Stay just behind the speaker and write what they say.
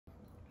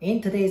In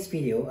today's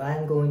video,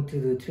 I'm going to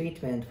do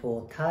treatment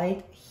for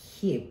tight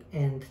hip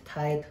and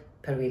tight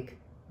pelvic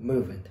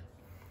movement.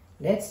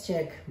 Let's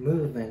check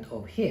movement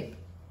of hip.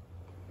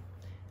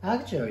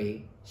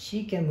 Actually,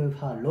 she can move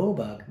her low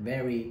back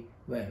very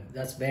well.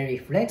 That's very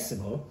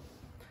flexible,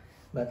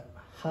 but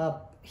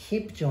her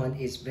hip joint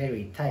is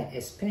very tight,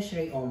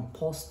 especially on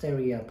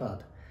posterior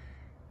part.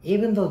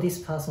 Even though this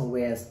person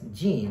wears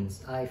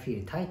jeans, I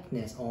feel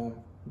tightness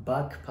on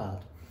back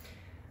part.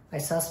 I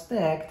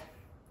suspect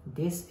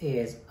this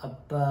is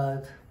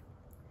about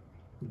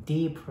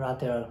deep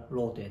lateral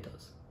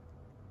rotators.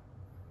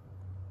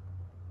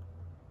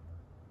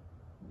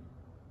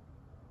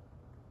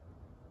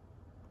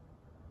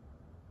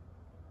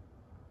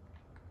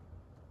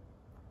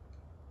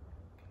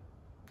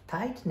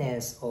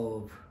 Tightness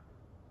of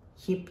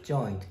hip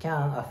joint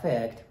can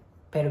affect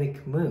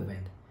pelvic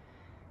movement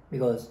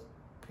because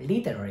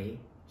literally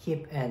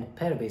hip and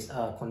pelvis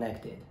are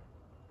connected.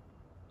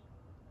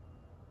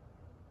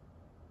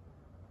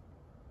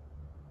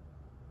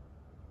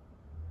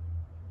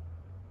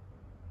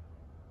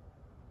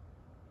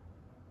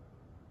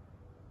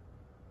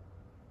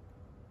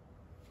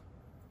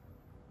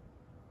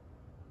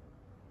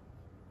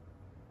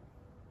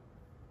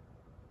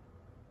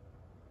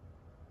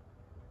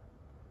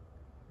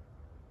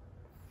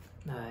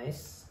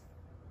 Nice.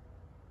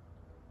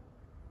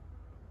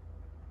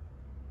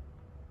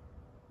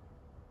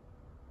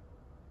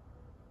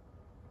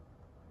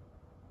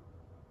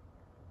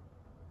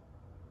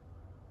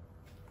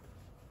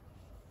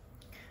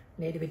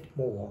 Little bit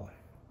more.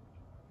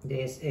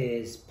 This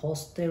is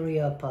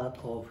posterior part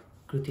of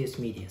gluteus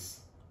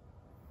medius.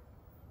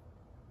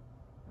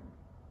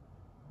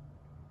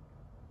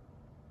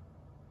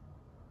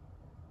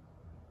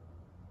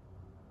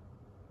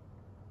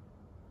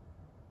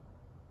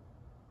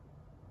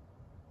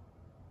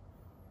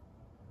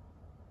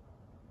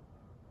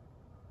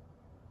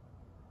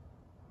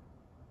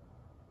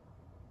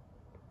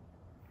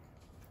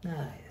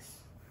 Nice.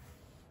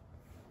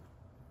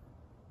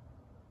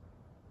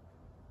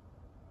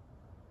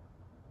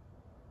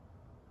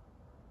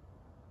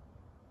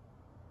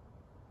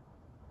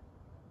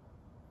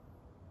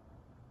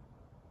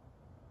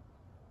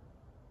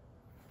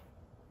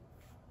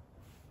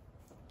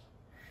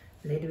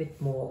 A little bit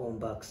more on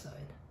back side.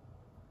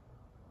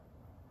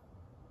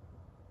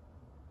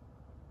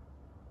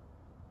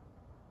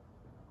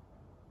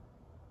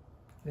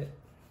 Good.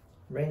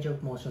 Range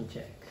of motion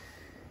check.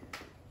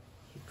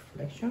 Hip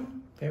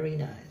flexion, very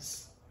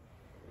nice.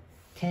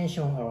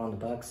 Tension around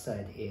the back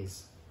side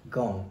is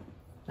gone.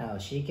 Now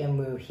she can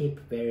move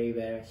hip very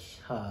well.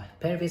 Her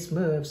pelvis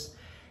moves,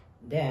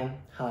 then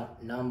her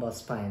lumbar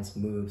spine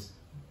moves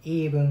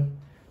even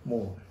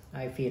more.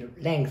 I feel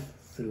length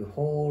through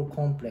whole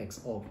complex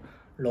of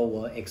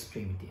lower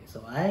extremity.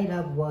 So I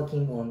love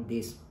working on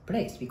this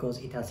place because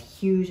it has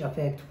huge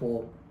effect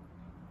for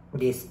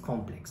this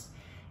complex.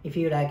 If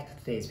you liked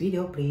today's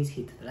video, please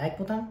hit the like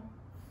button,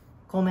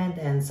 comment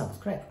and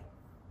subscribe.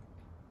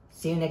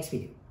 See you next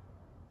video.